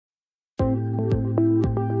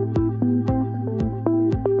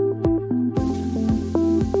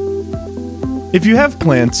If you have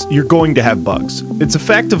plants, you're going to have bugs. It's a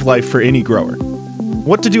fact of life for any grower.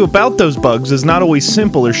 What to do about those bugs is not always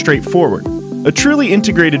simple or straightforward. A truly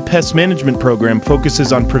integrated pest management program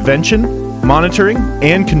focuses on prevention, monitoring,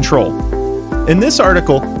 and control. In this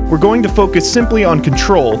article, we're going to focus simply on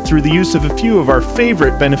control through the use of a few of our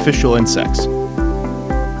favorite beneficial insects.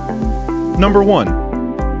 Number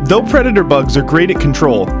 1. Though predator bugs are great at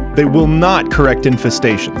control, they will not correct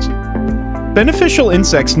infestations. Beneficial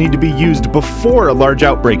insects need to be used before a large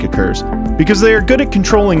outbreak occurs, because they are good at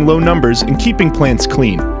controlling low numbers and keeping plants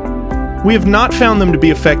clean. We have not found them to be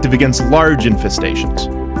effective against large infestations.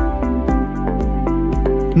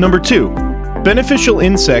 Number 2. Beneficial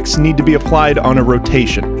insects need to be applied on a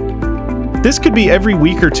rotation. This could be every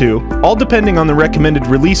week or two, all depending on the recommended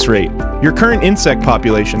release rate, your current insect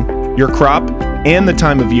population, your crop, and the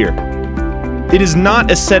time of year. It is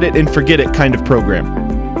not a set it and forget it kind of program.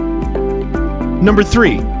 Number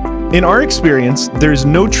 3. In our experience, there is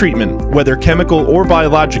no treatment, whether chemical or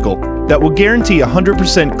biological, that will guarantee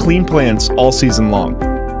 100% clean plants all season long.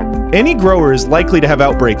 Any grower is likely to have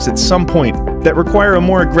outbreaks at some point that require a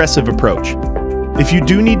more aggressive approach. If you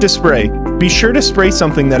do need to spray, be sure to spray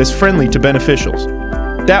something that is friendly to beneficials.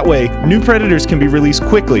 That way, new predators can be released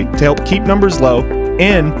quickly to help keep numbers low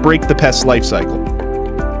and break the pest's life cycle.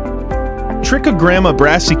 Trichogramma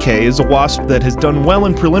brassicae is a wasp that has done well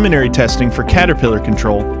in preliminary testing for caterpillar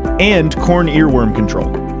control and corn earworm control.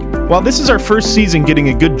 While this is our first season getting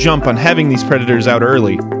a good jump on having these predators out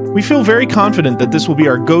early, we feel very confident that this will be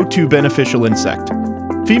our go-to beneficial insect.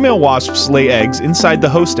 Female wasps lay eggs inside the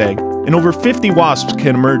host egg, and over 50 wasps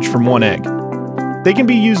can emerge from one egg. They can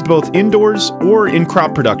be used both indoors or in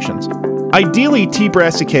crop productions. Ideally, T.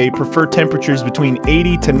 brassicae prefer temperatures between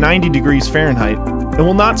 80 to 90 degrees Fahrenheit and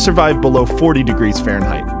will not survive below 40 degrees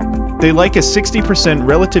Fahrenheit. They like a 60%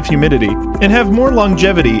 relative humidity and have more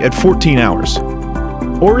longevity at 14 hours.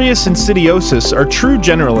 Aureus insidiosus are true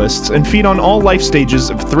generalists and feed on all life stages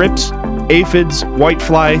of thrips, aphids,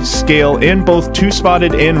 whitefly, scale, and both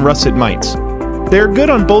two-spotted and russet mites. They are good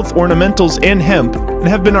on both ornamentals and hemp and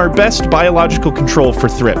have been our best biological control for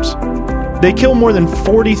thrips. They kill more than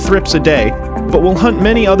 40 thrips a day, but will hunt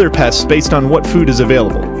many other pests based on what food is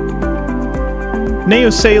available.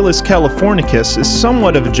 Neosalus californicus is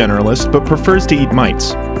somewhat of a generalist, but prefers to eat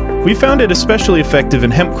mites. We found it especially effective in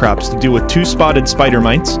hemp crops to deal with two-spotted spider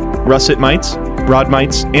mites, russet mites, broad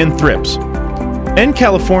mites, and thrips. N.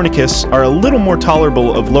 californicus are a little more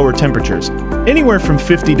tolerable of lower temperatures. Anywhere from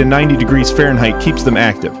 50 to 90 degrees Fahrenheit keeps them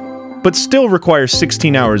active, but still require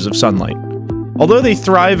 16 hours of sunlight. Although they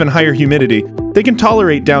thrive in higher humidity, they can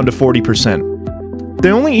tolerate down to 40%.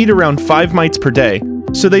 They only eat around 5 mites per day,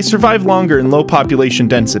 so they survive longer in low population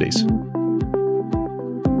densities.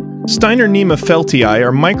 Steinernema feltii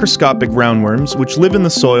are microscopic roundworms which live in the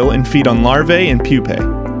soil and feed on larvae and pupae.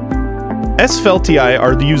 S. feltii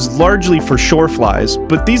are used largely for shore flies,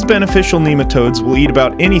 but these beneficial nematodes will eat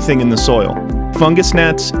about anything in the soil: fungus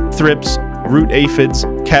gnats, thrips, root aphids,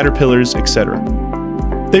 caterpillars, etc.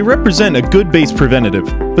 They represent a good base preventative,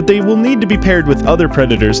 but they will need to be paired with other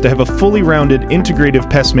predators to have a fully rounded, integrative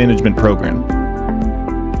pest management program.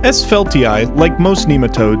 S. feltii, like most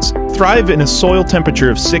nematodes, thrive in a soil temperature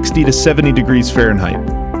of 60 to 70 degrees Fahrenheit.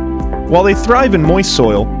 While they thrive in moist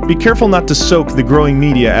soil, be careful not to soak the growing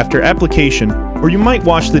media after application, or you might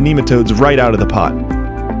wash the nematodes right out of the pot.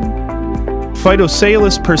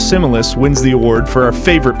 Phytosalus persimilis wins the award for our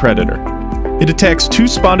favorite predator. It attacks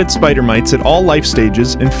two-spotted spider mites at all life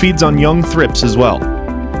stages and feeds on young thrips as well.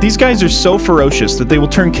 These guys are so ferocious that they will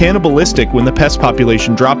turn cannibalistic when the pest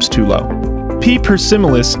population drops too low. P.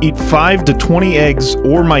 persimilis eat 5 to 20 eggs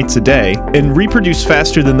or mites a day and reproduce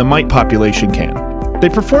faster than the mite population can. They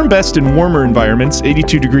perform best in warmer environments,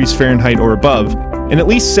 82 degrees Fahrenheit or above, and at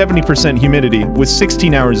least 70% humidity with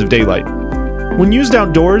 16 hours of daylight. When used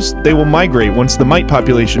outdoors, they will migrate once the mite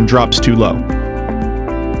population drops too low.